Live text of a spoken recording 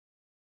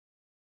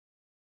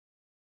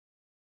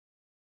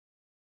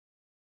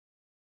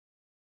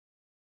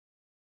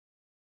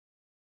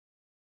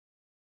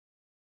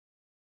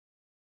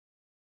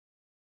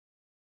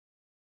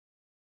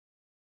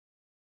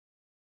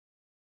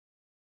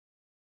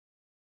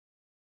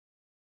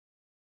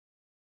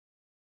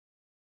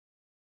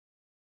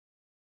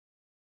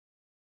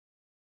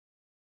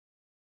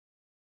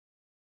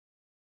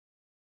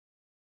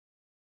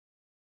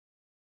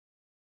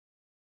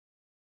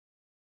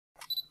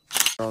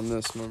On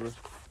this, remember?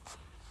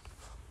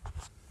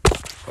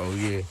 Oh,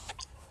 yeah.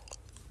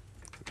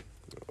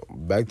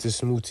 Back to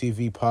Smooth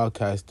TV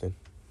podcasting.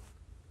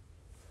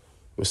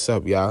 What's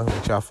up, y'all?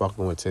 What y'all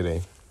fucking with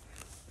today?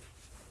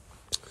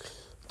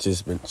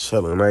 Just been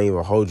chilling. I ain't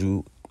even hold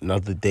you.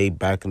 Another day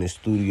back in the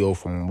studio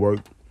from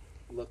work.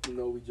 Let them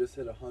know we just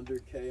hit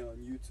 100K on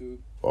YouTube.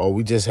 Oh,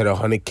 we just hit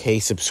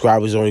 100K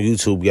subscribers on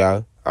YouTube,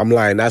 y'all. I'm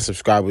lying, not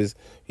subscribers.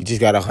 We just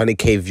got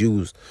 100K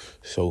views.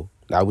 So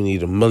now we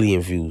need 1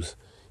 million views.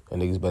 Y'all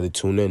niggas better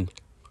tune in.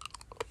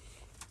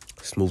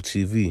 Smooth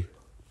TV.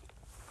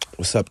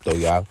 What's up, though,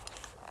 y'all?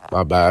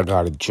 My bad, I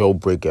got a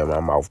jailbreak in my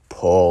mouth.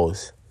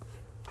 Pause.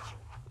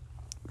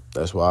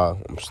 That's why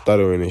I'm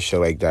stuttering and shit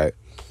like that.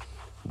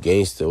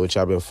 Gangster, what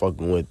y'all been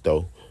fucking with,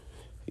 though?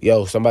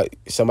 Yo, somebody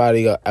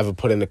ever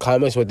put in the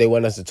comments what they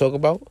want us to talk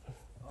about?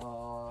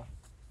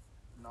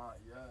 Not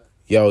yet.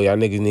 Yo, y'all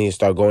niggas need to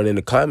start going in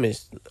the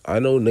comments. I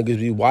know niggas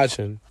be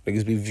watching.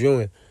 Niggas be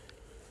viewing.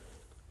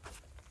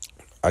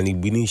 We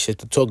need shit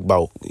to talk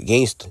about.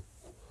 Gangster.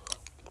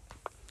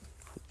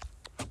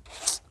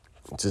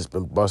 Just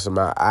been busting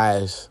my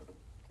eyes.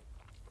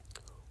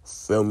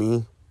 Feel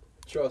me?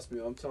 Trust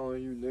me, I'm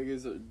telling you,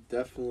 niggas are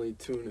definitely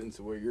tuned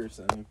into what you're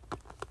saying.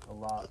 A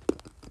lot.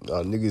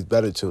 Niggas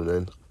better tune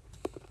in.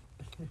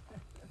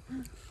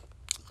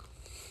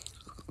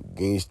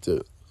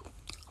 Gangster.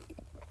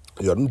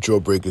 Yo, them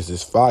jailbreakers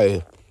is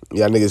fire.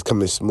 Y'all niggas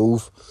coming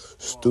smooth.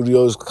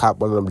 Studios, cop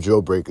one of them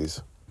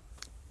jailbreakers.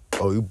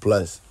 Oh, you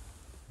blessed.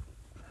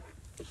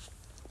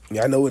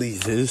 Y'all know what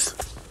these is.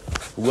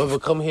 Whoever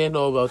come here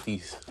know about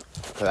these.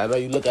 Because I know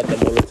you look at them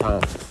all the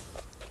time.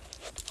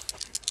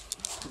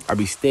 I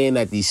be staring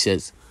at these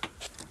shits.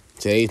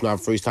 Today's my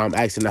first time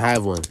asking to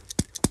have one.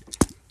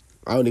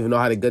 I don't even know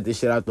how to get this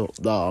shit out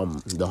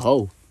the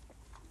hole.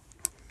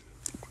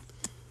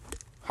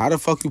 How the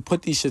fuck you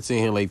put these shits in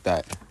here like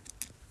that?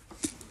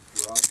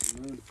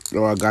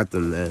 No, I got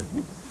them, man.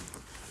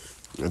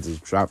 I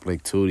just dropped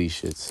like 2 of these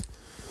shits.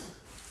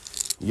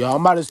 Yo,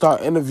 I'm about to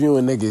start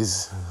interviewing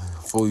niggas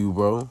for you,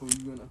 bro. Who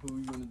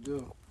you gonna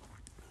do?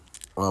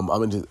 I'm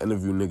gonna just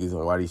interview niggas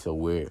on why they so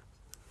weird.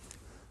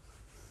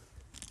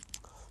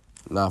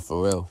 Nah,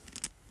 for real.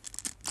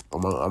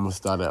 I'm gonna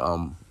start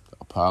a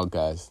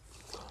podcast.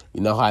 You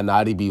know how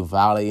Naughty be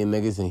violating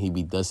niggas and he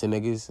be dissing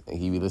niggas and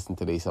he be listening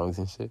to their songs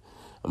and shit?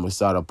 I'm gonna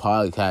start a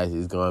podcast.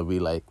 It's gonna be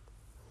like,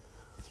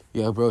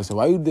 yeah, bro, so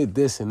why you did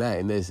this and that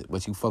and this,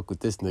 but you fuck with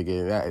this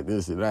nigga and that and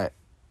this and that?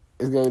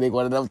 It's gonna be like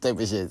one of them type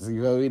of shit.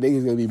 You know what I mean?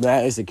 Niggas gonna be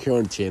mad insecure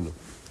on the channel.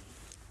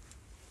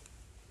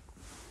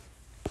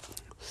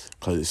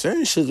 Cause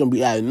certain shit's gonna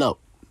be adding up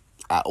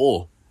at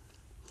all.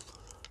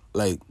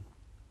 Like,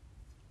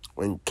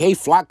 when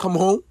K-Flock come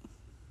home,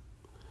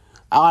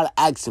 I gotta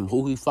ask him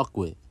who he fuck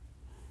with.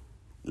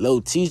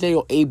 Lil TJ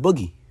or A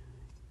Boogie?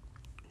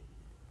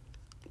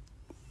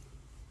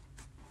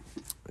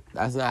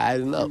 That's not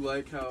adding up.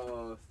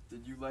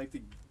 Did you like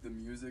the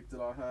music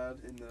that I had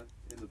in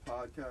the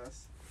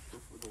podcast?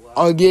 The last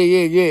Oh,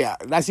 yeah.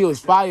 That shit was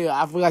fire.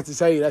 I forgot to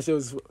tell you. That shit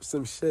was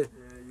some shit.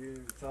 Yeah, you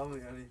didn't tell me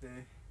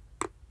anything.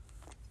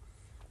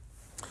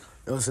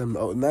 It was some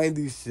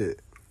 90s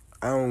shit.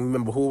 I don't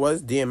remember who it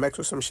was. DMX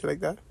or some shit like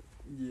that?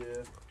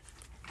 Yeah.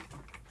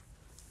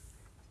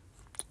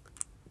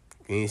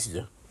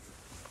 Gangsta.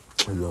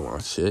 I know my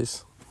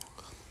shits.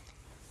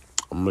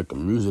 I'm like a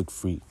music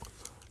freak.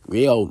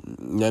 Yo,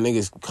 that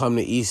niggas come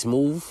to East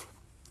Move.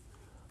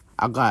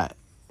 I got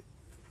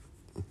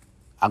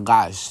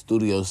a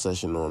studio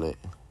session on it.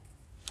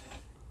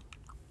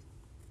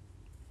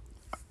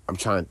 I'm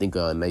trying to think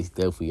of a nice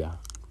deal for y'all.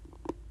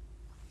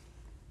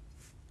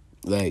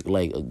 Like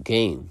a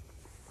game.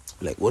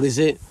 Like, what is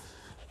it?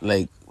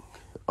 Like,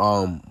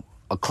 a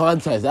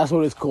contest. That's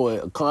what it's called.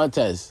 A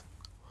contest.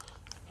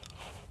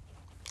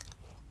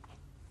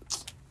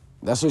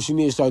 That's what you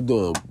need to start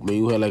doing when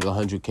you hit like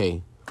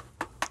 100K.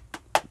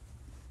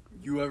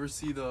 You ever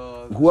see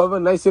whoever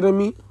nicer than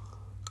me?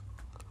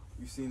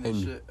 You seen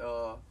this shit?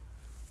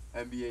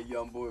 NBA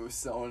YoungBoy was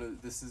selling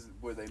it. This is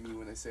what they mean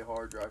when they say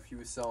hard drive. He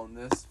was selling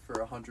this for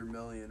 $100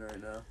 million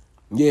right now.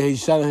 Yeah,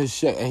 he's selling his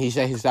shit, and he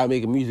said he started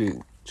making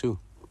music too.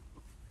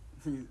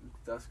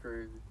 That's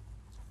crazy.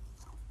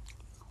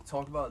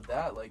 Talk about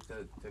that, like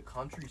the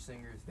country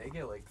singers, they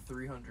get like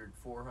 300,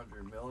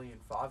 400 million,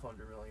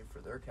 500 million for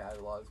their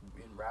catalogs.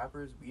 In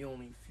rappers,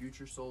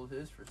 Future sold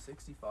his for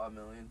 65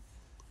 million.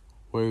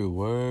 Wait,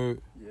 what?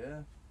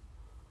 Yeah.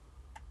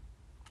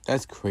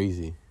 That's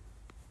crazy.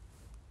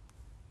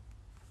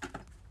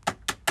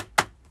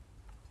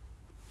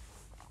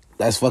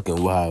 That's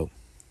fucking wild.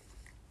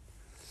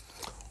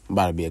 I'm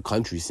about to be a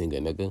country singer,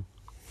 nigga.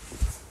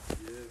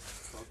 Yeah,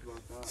 talk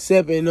about that.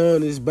 Sipping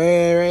on this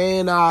beer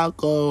and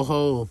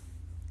alcohol.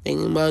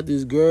 Thinking about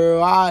this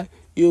girl I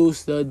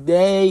used to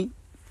date.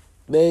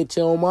 Bitch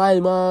on my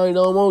mind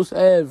almost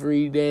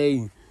every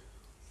day.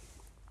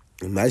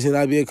 Imagine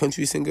I'd be a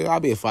country singer.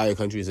 I'd be a fire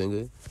country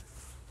singer.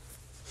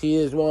 She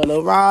just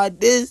wanna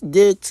ride this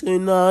dick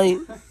tonight.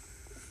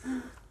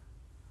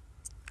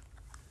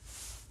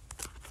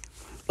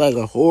 Like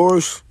a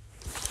horse.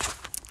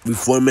 We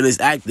 4 minutes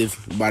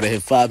active. About to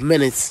hit 5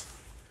 minutes.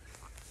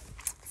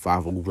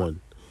 5:01.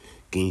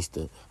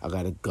 Gangster. I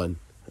got a gun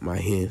in my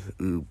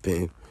hand.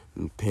 Pen.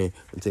 I'm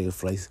taking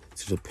flights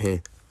to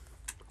Japan.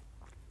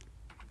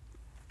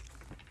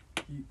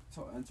 Keep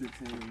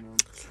entertaining them.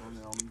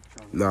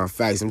 Nah,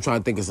 facts. I'm trying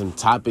to think of some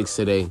topics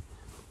today.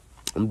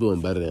 I'm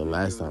doing better than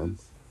last time.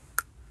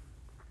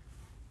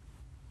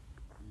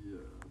 Yeah.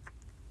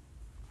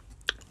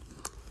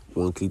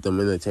 You want to keep them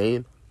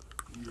entertained?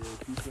 Yeah,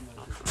 keep them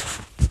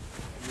entertained.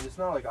 I mean, it's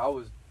not like I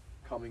was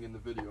coming in the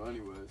video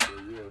anyway, so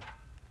yeah.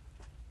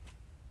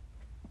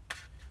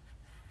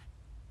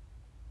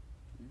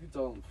 You can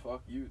tell them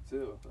fuck you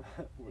too.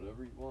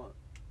 Whatever you want.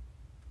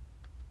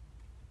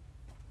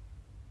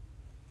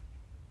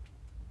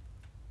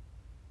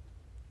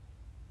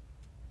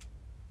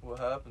 What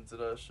happened to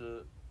that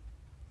shit?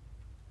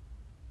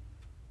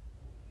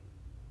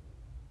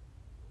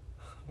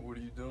 What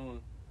are you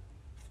doing?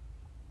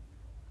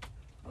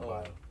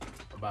 I'm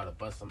about to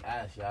bust some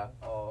ass, y'all.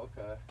 Oh,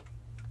 okay.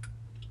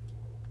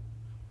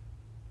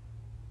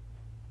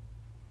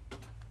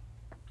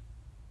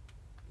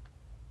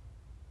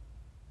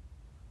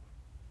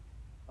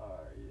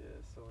 Alright, yeah,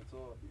 so it's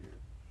all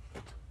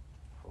here.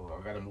 Oh,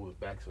 I gotta move it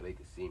back so they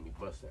can see me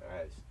busting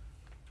ass.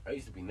 I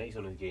used to be nice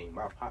on this game.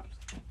 My pops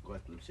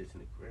got them shits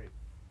in the crib.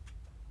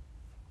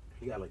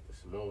 He got like the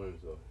small ones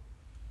though.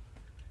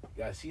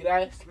 You guys see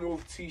that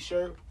smooth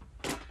t-shirt?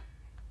 Yeah,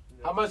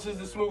 How much is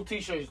the smooth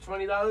t-shirt?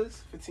 $20?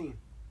 $15.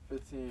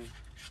 15.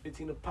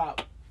 15 a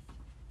pop.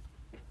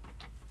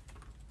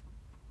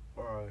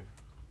 Alright.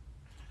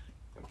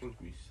 I think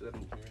we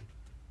settled here.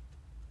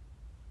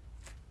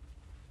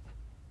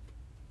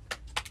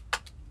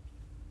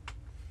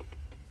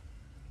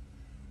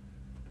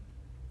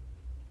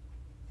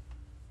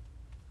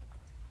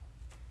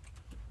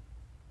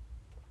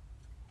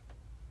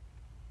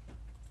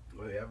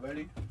 Oh, yeah,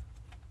 ready?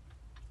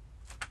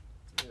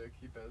 Yeah,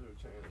 keep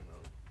entertaining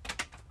them.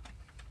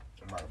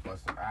 I'm about to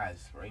bust some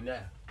eyes right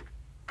now.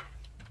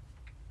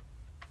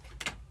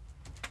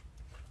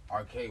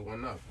 Arcade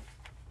 1-up.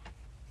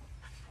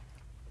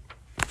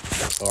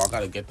 Oh, I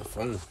gotta get the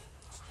phone.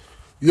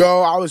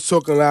 Yo, I was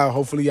talking loud.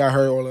 Hopefully y'all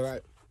heard all of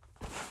that.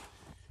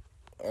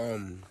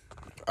 I'm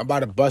about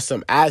to bust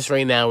some ass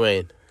right now,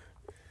 man.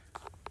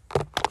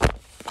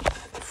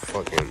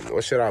 Fucking,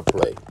 what should I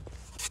play?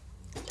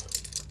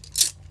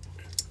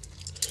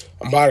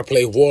 I'm about to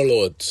play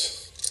Warlords.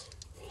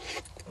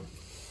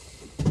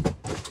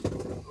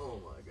 Oh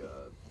my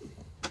god.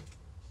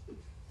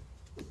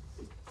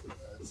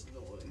 That's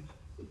annoying.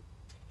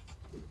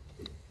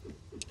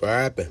 What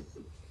happened?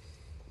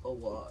 A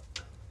lot.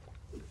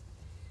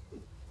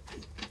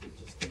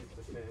 Just keep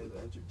the fans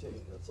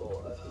entertained, that's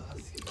all I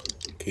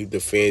ask. Keep the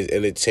fans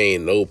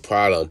entertained, no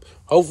problem.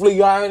 Hopefully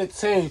y'all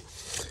entertained.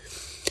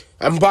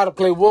 I'm about to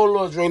play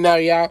Warlords right now,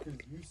 y'all.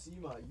 You see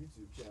my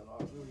YouTube channel,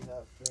 I really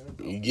have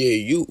fans. Yeah,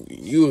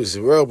 you was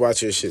real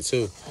about your shit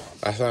too.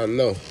 That's how I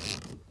know.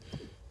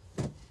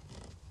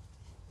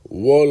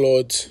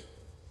 Warlords.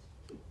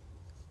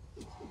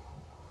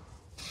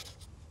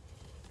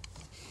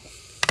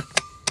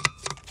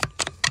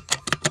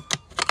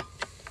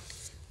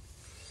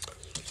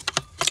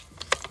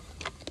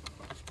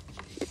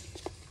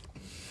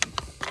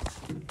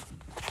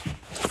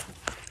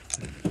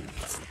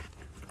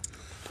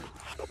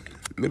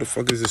 Where the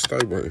fuck is the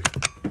start button?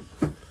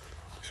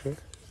 Sure.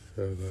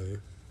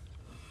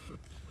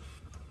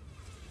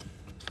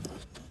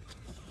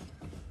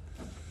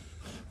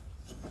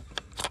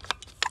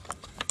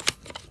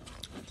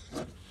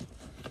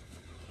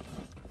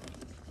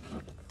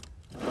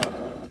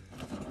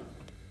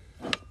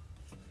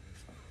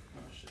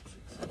 Shit's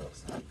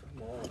exhausting.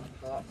 Come on,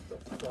 hop the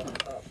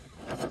fuck up.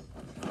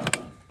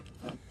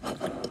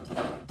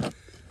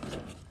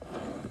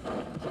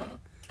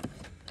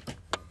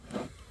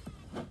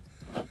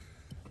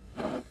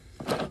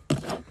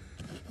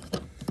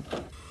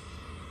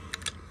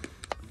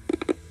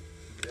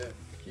 Yeah,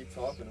 keep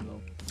talking to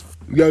them.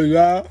 Yo,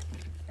 y'all.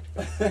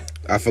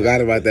 I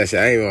forgot about that shit.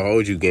 I ain't gonna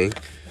hold you, gang.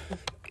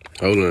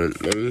 Hold on.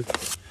 Let me.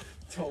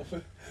 Don't.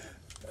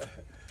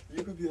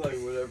 You could be like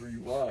whatever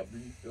you want,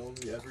 but you feel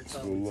me? Every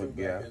time we Look, tune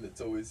back yeah. in,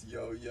 it's always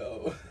yo,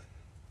 yo.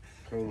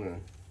 Hold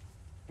on.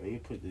 Let me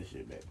put this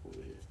shit back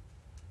over here.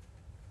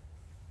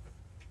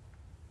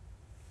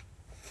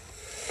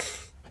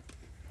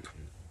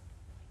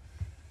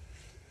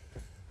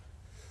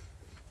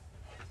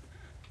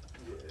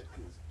 Yeah,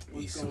 because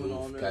what's going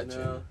on right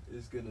now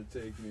is gonna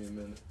take me a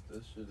minute.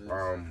 This shit is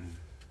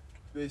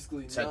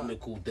basically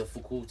technical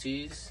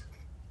difficulties.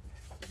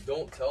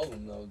 Don't tell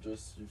them though.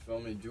 Just you feel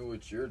me? Do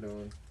what you're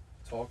doing.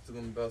 Talk to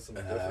them about some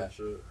different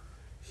shit.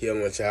 He don't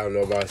want y'all to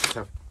know about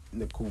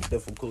technical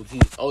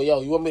difficulties. Oh,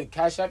 yo, you want me to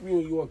cash app you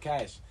or you want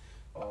cash?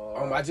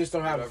 I just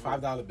don't have a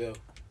 $5 bill.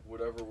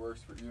 Whatever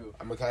works for you.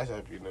 I'm gonna cash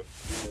app you then.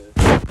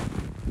 Yeah.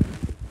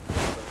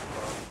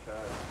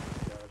 Cash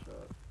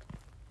up.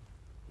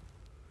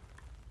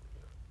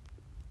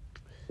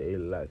 Say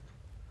less.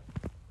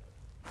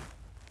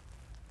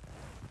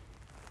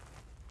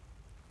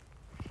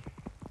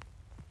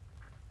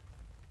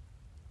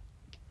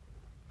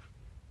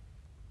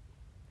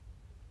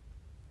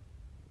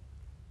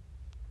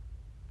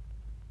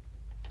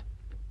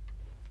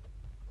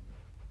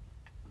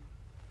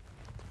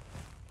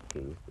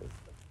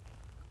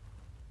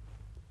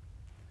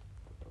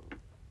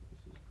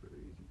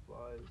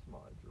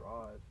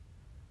 god.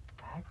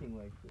 Acting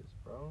like this,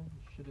 bro.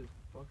 This shit is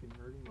fucking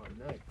hurting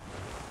my neck.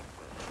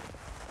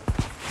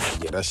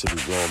 Yeah, that shit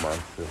be blowing my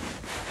shit.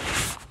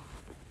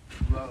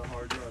 You got a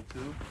hard drive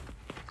too?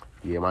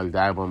 Yeah, my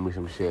dad bought me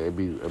some shit. It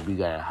be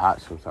getting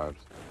hot sometimes.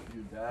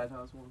 Your dad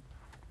has one?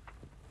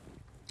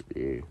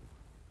 Yeah.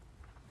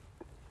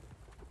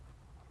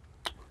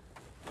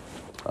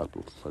 I'll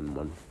do fun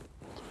money.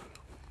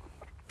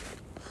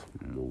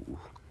 Move.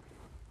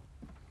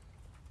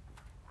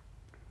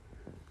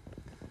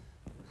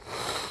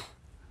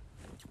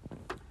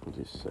 I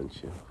just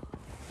sent you.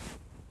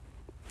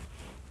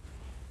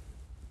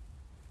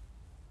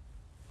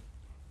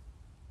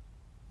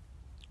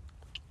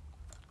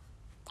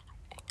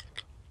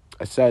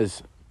 It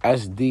says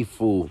SD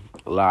Fool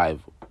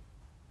Live.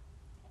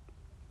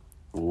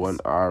 1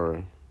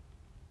 hour.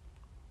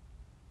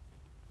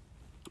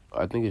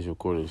 I think it's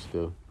recording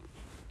still.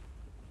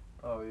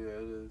 Oh, yeah,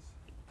 it is.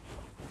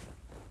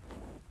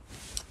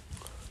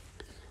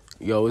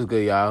 Yo, what's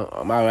good,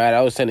 y'all? My bad.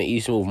 I was sending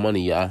E-Smooth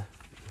money, y'all.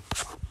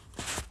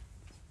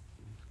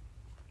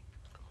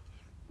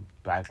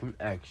 Back in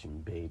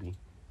action, baby.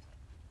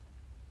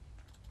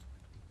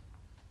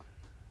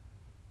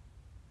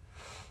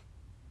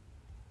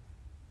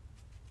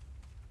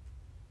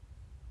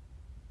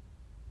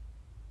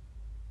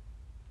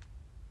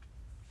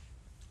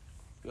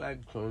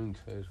 Like clone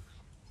titles.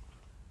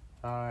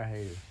 I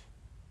hate it.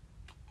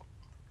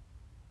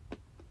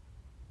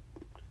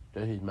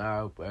 Does his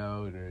mouth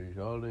well and he's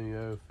all in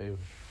your favor.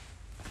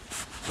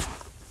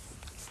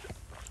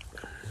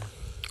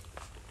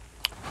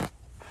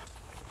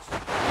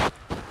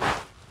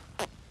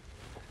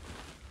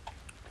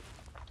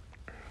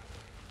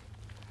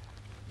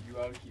 You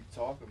gotta keep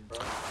talking, bro.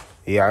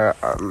 Yeah,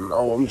 I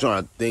know. I'm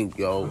trying to think,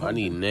 yo. I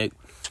need Nick.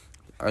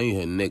 I ain't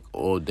hit Nick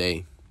all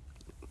day.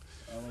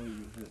 I don't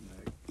even hit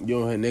Nick. You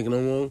don't hit Nick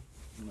no more?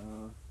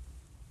 Nah.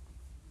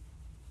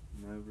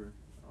 Never.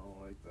 I don't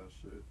like that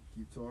shit.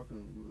 Keep talking a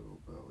little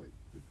about, like,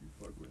 if you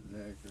fuck with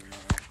Nick or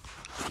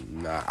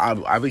not.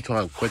 Nah, I be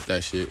trying to quit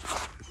that shit.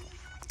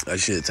 That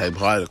shit type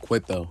hard to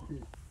quit, though.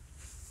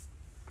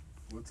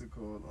 What's it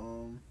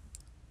called?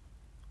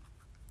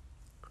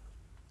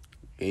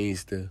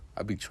 Insta.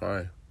 I be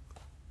trying.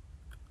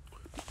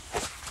 God,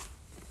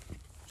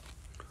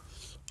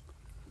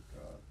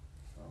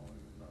 I don't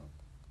even know.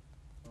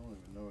 I don't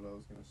even know what I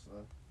was gonna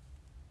say.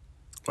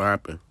 What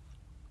happened?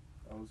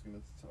 I was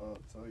gonna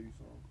tell you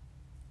something.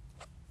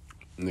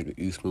 Nigga,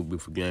 E-Smooth be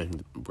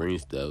forgetting brain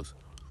cells.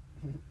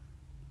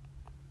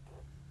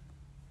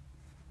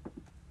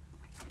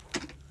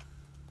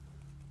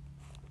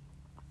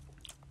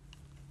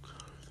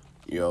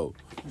 Yo,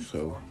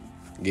 so,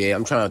 yeah,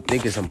 I'm trying to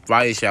think of some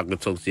fire shit I could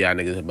talk to y'all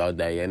niggas about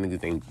that y'all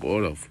niggas ain't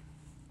bored of.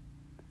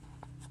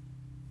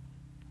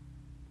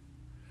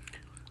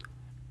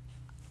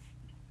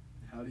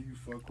 How do you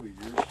fuck with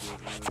your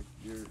shit? Like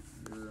your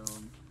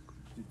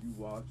did you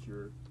watch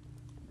your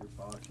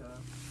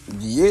podcast?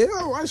 Yeah,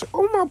 I watch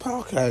all my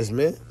podcasts,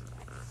 man.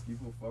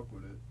 People fuck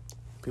with it.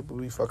 People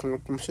be fucking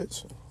with them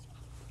shits.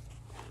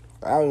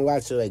 I don't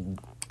watch it like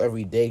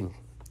every day,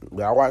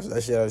 but I watch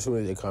that shit as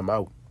soon as it come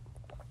out.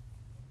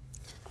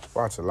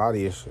 Watch a lot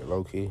of your shit,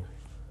 low key.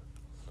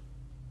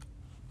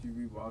 Do you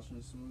be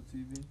watching Smooth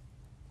TV?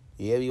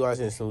 Yeah, be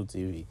watching Smooth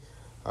TV.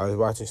 I was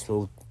watching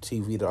Smooth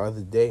TV the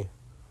other day.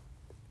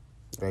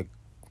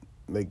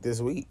 Like this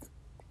week.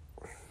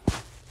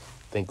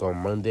 I think on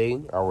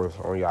Monday I was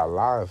on y'all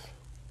live.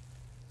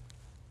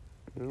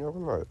 You know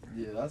what?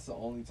 Yeah, that's the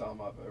only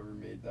time I've ever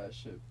made that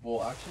shit.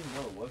 Well, actually,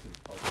 no, it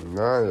wasn't public.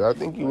 Nah, I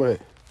think you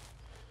went.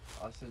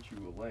 I sent you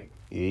a link.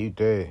 Yeah, you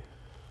did.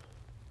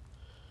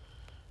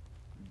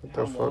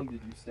 How long did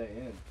you stay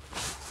in?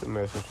 Sitting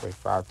there for like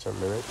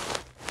 5-10 minutes.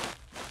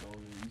 So,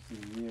 you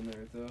seen me in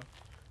there too?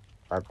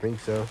 I think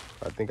so.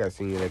 I think I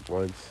seen you like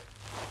once.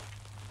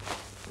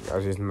 I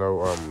just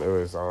know it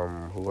was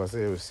who was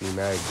it? It was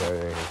C-Mag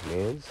and his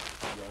mans.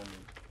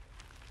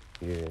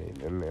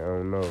 Yeah, and I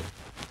don't know.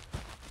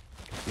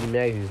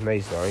 C-Mag is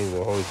nice though. I ain't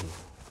gonna hold you.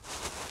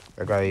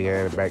 I gotta get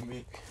in the back.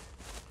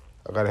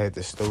 I gotta hit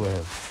the store with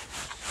him.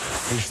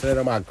 He stood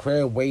on my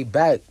crib way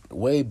back.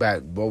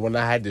 But when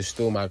I had to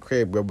store my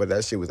crib, bro, but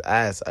that shit was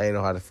ass. I ain't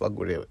know how to fuck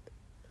with it.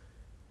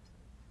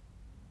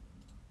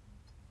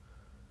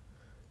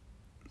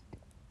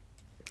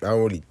 I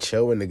don't really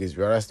chill with niggas,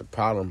 bro. That's the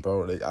problem,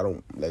 bro. Like, I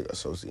don't like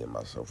associate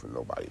myself with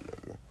nobody no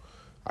more.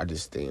 I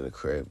just stay in the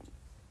crib.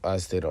 I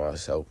stay to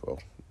myself, bro.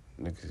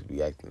 Niggas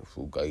be acting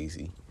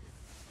fugazi.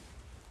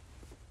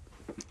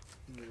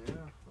 Yeah, I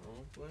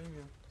don't blame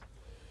you.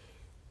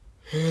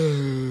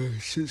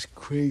 Shit's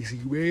crazy,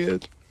 man. You're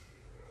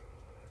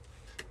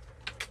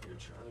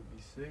trying to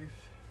be safe.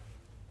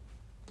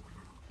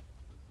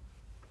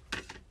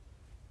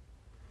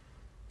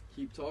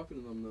 Keep talking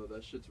to them though.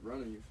 That shit's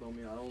running. You feel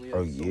me? I only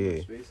have so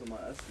much space on my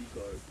SD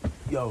card.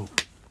 Yo,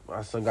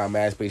 my son got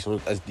mad space on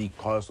his SD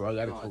card, so I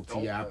gotta talk to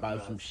y'all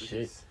about some space.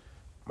 shit.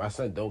 My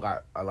son don't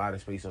got a lot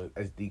of space on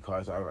his SD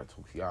card, so I gotta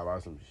talk to y'all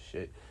about some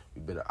shit.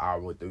 We've been an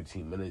hour and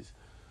 13 minutes.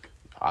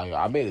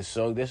 I made a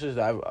song. This is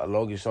the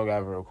longest song I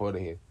ever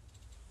recorded here.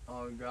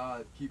 Oh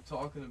God, keep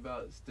talking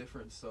about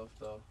different stuff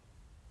though.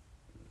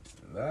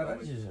 Nah,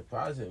 that's just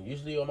surprising.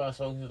 Usually all my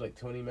songs is like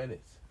 20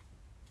 minutes.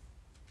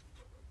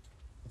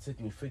 It took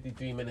me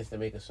 53 minutes to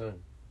make a song.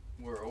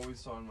 We're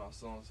always talking about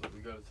songs, so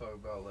we gotta talk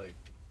about like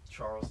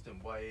Charleston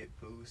White,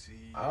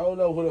 Boosie. I don't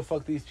know who the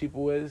fuck these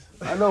people is.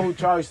 I know who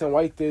Charleston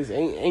White is.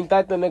 Ain't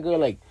that the nigga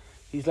like?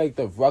 He's like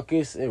the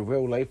Ruckus in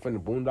real life from the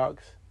Boondocks.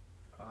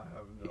 I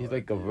have no He's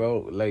like idea. a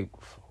real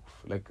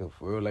like a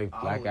real life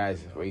I black don't guy's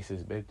even know.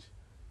 racist bitch.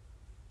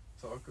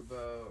 Talk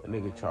about. That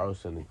nigga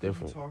Charleston is what can we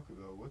different. talk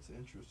about what's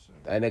interesting.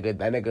 That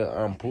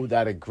nigga pulled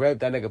out a grip.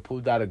 That nigga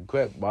pulled out a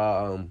grip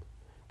while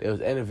they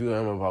was interviewing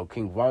him about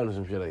King Von or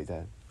some shit like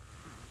that.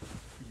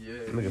 Yeah,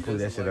 Nigga he pulled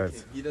that doesn't shit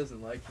out. He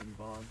doesn't like King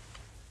Von.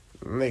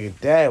 Nigga,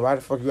 damn, why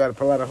the fuck you gotta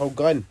pull out a whole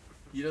gun?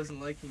 He doesn't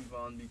like King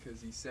Von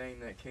because he's saying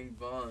that King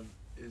Von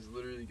is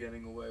literally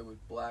getting away with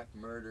black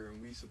murder,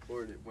 and we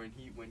support it. When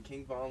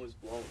King Von was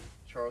blown,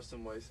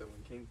 Charleston White said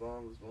when King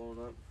Von was blown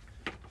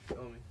up,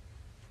 feel me?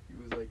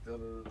 He was like da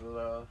da da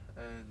da,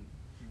 and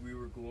we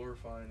were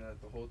glorifying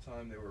that the whole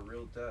time. They were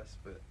real deaths,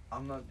 but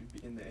I'm not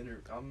in the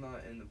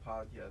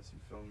podcast. You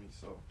feel me?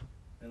 So,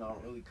 and I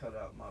don't really cut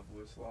out my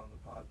voice a lot on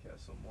the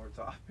podcast. So more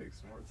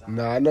topics.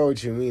 Nah, I know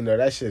what you mean though.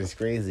 That shit is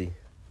crazy.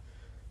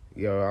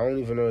 Yo, I don't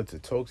even know what to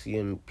talk to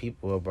you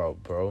people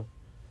about, bro.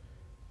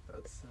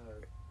 That's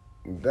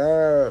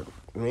Nah,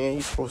 man,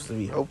 you supposed to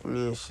be helping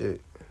me and shit.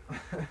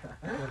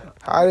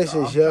 How this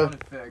is, yo? trying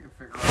to figure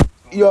out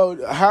what's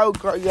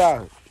going Yo,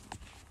 yeah.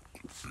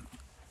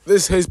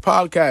 This is his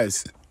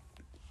podcast.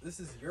 This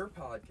is your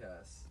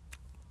podcast.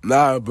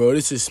 Nah, bro,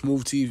 this is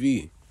Smooth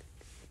TV.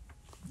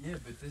 Yeah,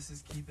 but this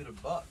is Keep It a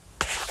Buck.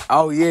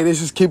 Oh, yeah,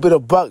 this is Keep It a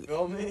Buck.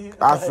 Feel me?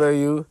 I feel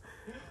you.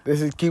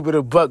 This is Keep It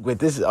a Buck, but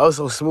this is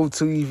also Smooth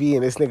TV,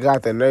 and this nigga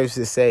got the nerves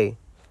to say,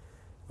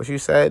 what you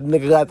said?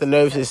 Nigga got the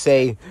nerves to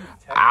say,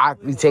 I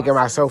be taking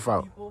myself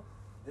out. People,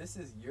 this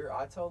is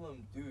I tell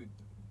them, dude,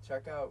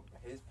 check out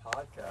his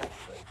podcast.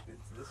 Like,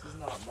 this is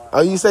not my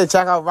Oh, you say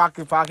check out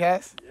Rocket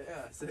Podcast?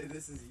 Yeah, I say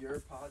this is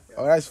your podcast.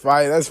 Oh, that's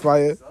fire, that's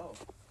fire. So,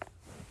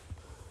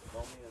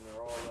 feel me, and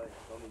they're all like,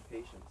 feel me,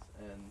 patience.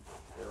 And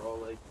they're all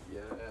like,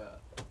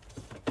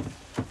 yeah.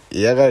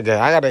 Yeah,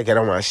 I gotta get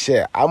on my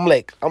shit. I'm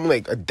like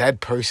a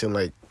dead person.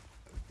 Like,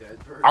 Dead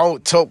person. I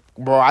don't talk,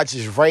 bro. I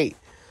just write.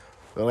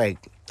 Like,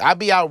 I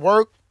be at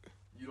work.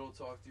 You don't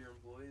talk to your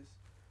employees?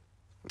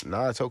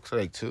 Nah, I talk to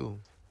like 2.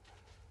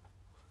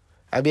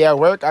 I be at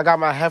work. I got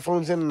my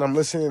headphones in and I'm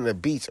listening to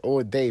beats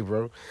all day,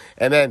 bro.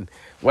 And then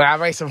when I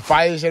write some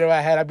fire shit in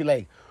my head, I be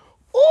like,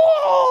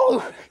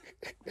 ooh.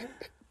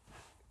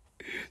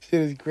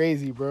 Shit is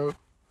crazy, bro.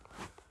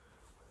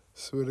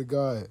 Swear to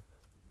God.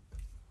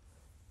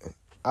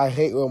 I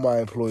hate all my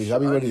employees. I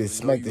be ready to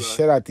smack the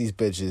shit out these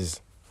bitches.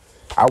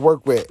 I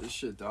work with This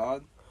shit,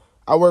 dog.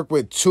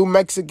 2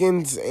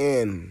 Mexicans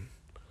and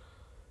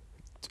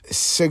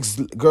 6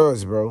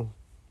 girls, bro.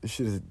 This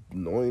shit is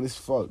annoying as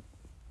fuck.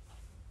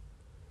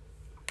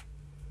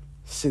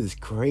 Shit is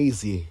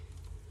crazy.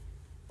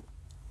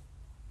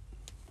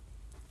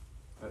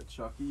 At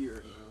Chucky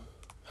or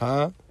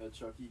Huh? at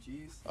Chuck E.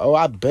 Cheese? Oh,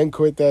 I been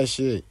quit that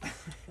shit.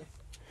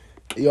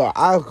 Yo,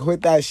 I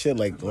quit that shit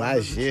like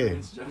last year.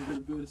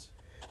 Transgender bitch.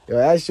 Yo,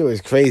 that shit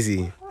was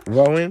crazy.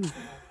 Rowan?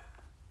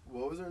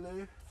 What was her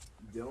name?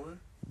 Dylan?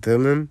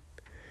 Dylan?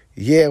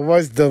 Yeah, it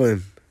was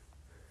Dylan.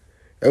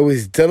 It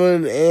was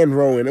Dylan and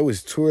Rowan. It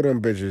was 2 of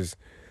them bitches.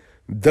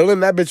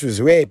 Dylan, that bitch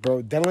was red,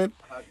 bro. Dylan,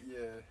 Yeah.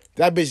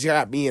 that bitch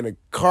got me in a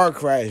car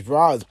crash, bro.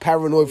 I was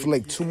paranoid for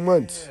like 2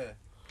 months.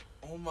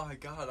 Oh my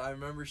God, I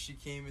remember she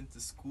came into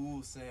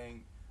school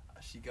saying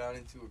she got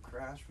into a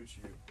crash with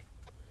you.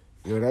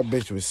 Yo, that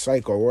bitch was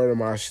psycho. Word of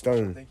my I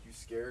stone. think you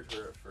scared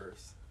her at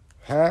first.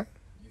 Huh?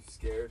 You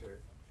scared her.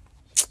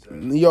 She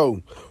said,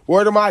 Yo,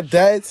 word of my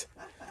dads.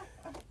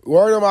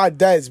 Word of my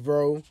dads,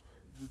 bro.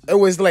 It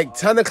was like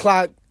 10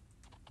 o'clock,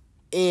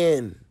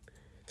 and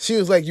she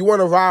was like, you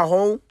want to ride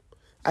home?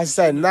 I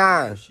said,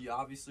 nah. She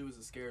obviously was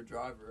a scared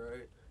driver,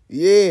 right?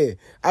 Yeah.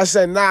 I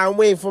said, nah, I'm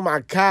waiting for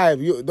my cab.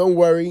 Don't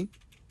worry.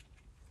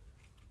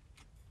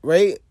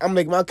 Right? I'm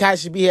like, my car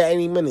should be here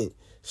any minute.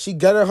 She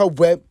got in her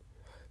whip.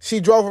 She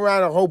drove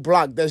around a whole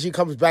block. Then she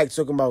comes back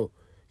talking about,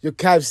 your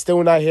cab's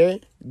still not here?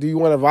 Do you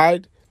want to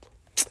ride?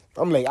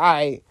 I'm like, all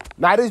right.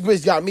 Nah, this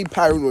bitch got me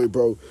paranoid,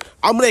 bro.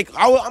 I'm like,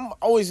 I'm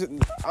always, I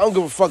don't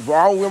give a fuck, bro.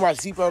 I don't wear my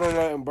seatbelt or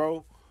nothing,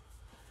 bro.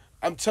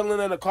 I'm chilling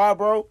in the car,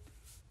 bro.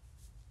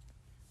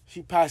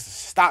 She passed the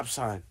stop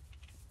sign.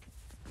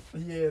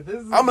 Yeah,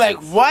 this is. I'm like,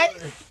 what?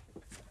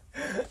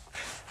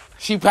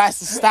 She passed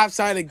the stop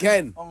sign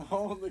again. I'm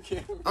holding the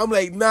camera. I'm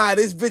like, nah,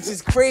 this bitch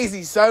is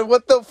crazy, son.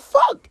 What the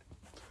fuck?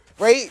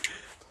 Right?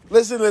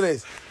 Listen to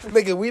this.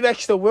 Nigga, we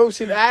next to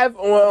Wilson Ave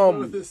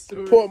on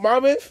Port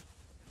Monmouth.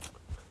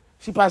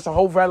 She passed a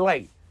whole red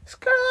light.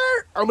 Skirt.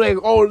 I'm like,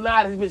 oh,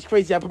 nah, this bitch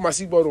crazy. I put my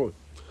seatbelt on.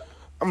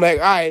 I'm like,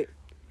 all right.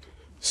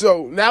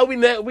 So now we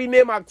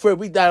near my crib.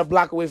 We down a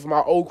block away from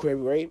our old crib,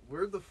 right?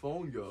 Where'd the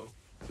phone go?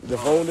 The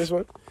phone, this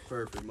one?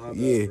 Perfect. My bad.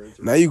 Yeah.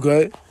 Now you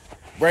good.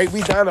 Right?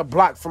 We down a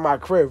block from my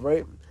crib,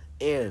 right?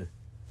 And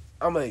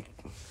I'm like,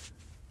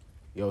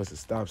 Yo, it's a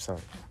stop sign.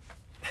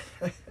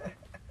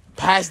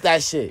 Pass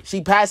that shit.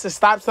 She passed the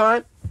stop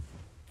sign.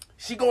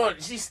 She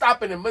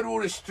stop in the middle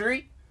of the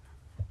street.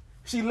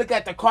 She look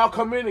at the car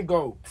come in and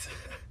go.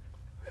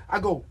 I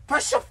go,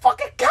 press your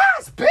fucking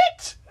gas,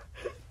 bitch.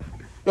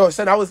 Yo,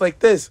 son, I was like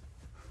this.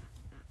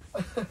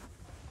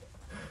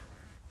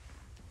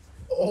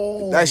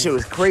 Oh. That shit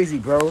was crazy,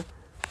 bro.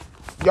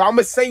 Yo, I'm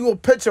gonna send you a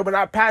picture when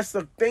I pass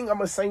the thing. I'm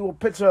gonna send you a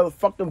picture of the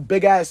fucking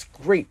big ass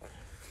scrape.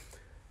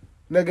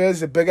 Nigga,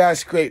 it's a big ass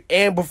scrape.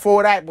 And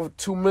before that,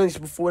 2 minutes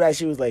before that,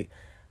 she was like,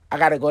 I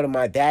gotta go to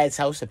my dad's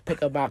house and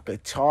pick up my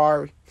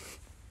guitar.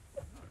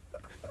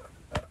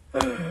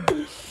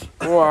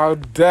 Oh,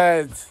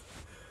 Dad.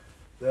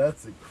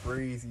 That's a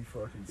crazy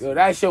fucking story. Yo,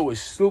 that shit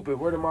was stupid.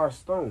 Where did my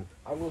stone?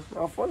 I was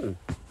not funny.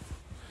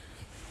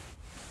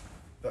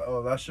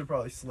 Oh, that should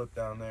probably slip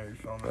down there. You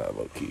feel me? Nah,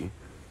 low key.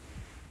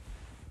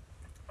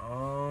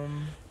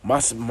 My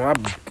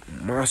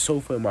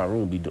sofa in my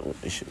room be doing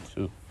this shit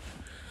too.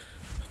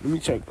 Let me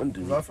check.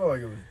 Undo. I felt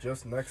like it was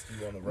just next to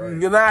you on the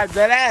right. You're not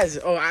that ass.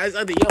 Oh, it's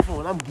under your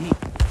phone. I'm deep.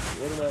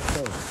 What am I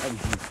saying? I'm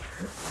deep.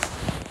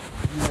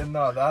 Yeah,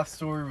 no, that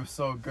story was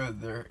so good.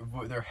 There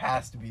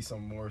has to be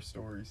some more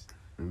stories.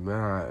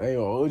 Nah, I ain't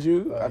gonna hold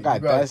you. I You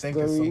got gotta that think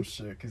story. of some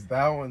shit, cause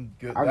that one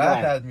good. I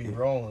That got had me it.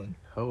 rolling.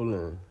 Hold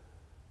on.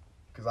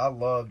 Cause I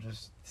love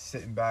just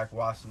sitting back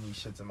watching these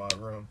shits in my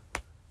room.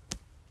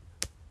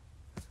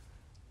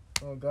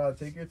 Oh God,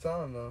 take your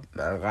time though.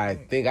 Nah, I gotta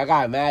think. I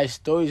got mad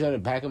stories on the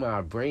back of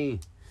my brain.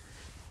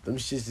 Them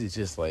shits is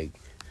just like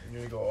You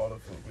need to go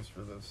autofocus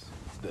for this.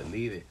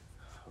 delete it.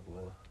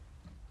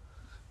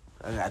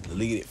 I got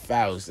deleted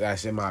files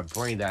that's in my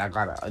brain that I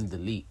gotta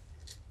undelete.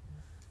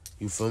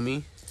 You feel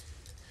me?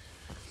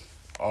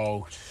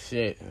 Oh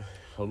shit.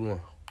 Hold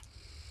on.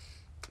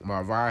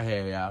 My right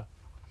here, y'all.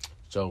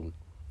 So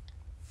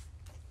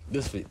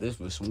this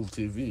was Smooth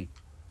TV.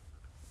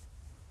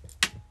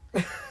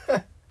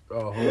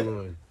 Oh, hold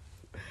on.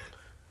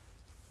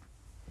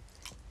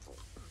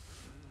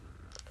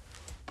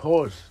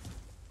 Pause.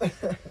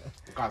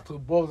 Got 2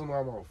 balls in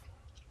my mouth.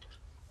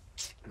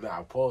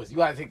 Nah, pause. You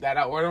gotta take that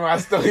out. Where am I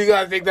still? You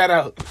gotta take that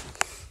out.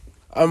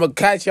 I'ma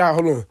catch y'all.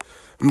 Hold on.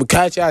 I'ma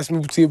catch y'all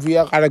Smooth TV.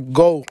 I gotta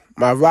go.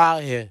 My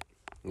ride here.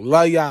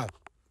 Love y'all.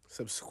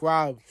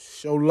 Subscribe.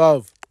 Show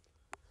love.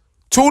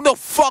 Tune the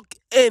fuck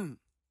in.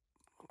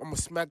 I'ma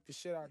smack the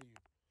shit out of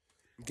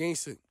you.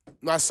 Gangsta.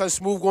 My son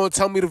Smooth gonna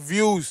tell me the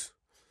views.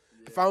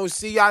 If I don't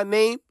see y'all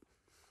name,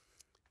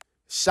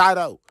 shout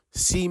out.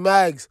 C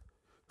Mags,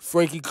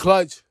 Frankie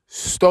Clutch,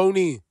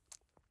 Stoney,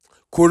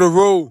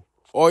 Quarteroo.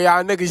 All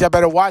y'all niggas, y'all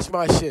better watch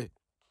my shit.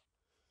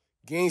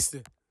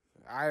 Gangsta.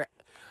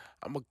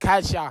 I'ma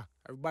catch y'all.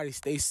 Everybody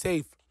stay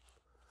safe.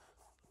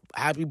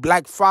 Happy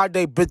Black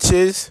Friday,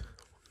 bitches.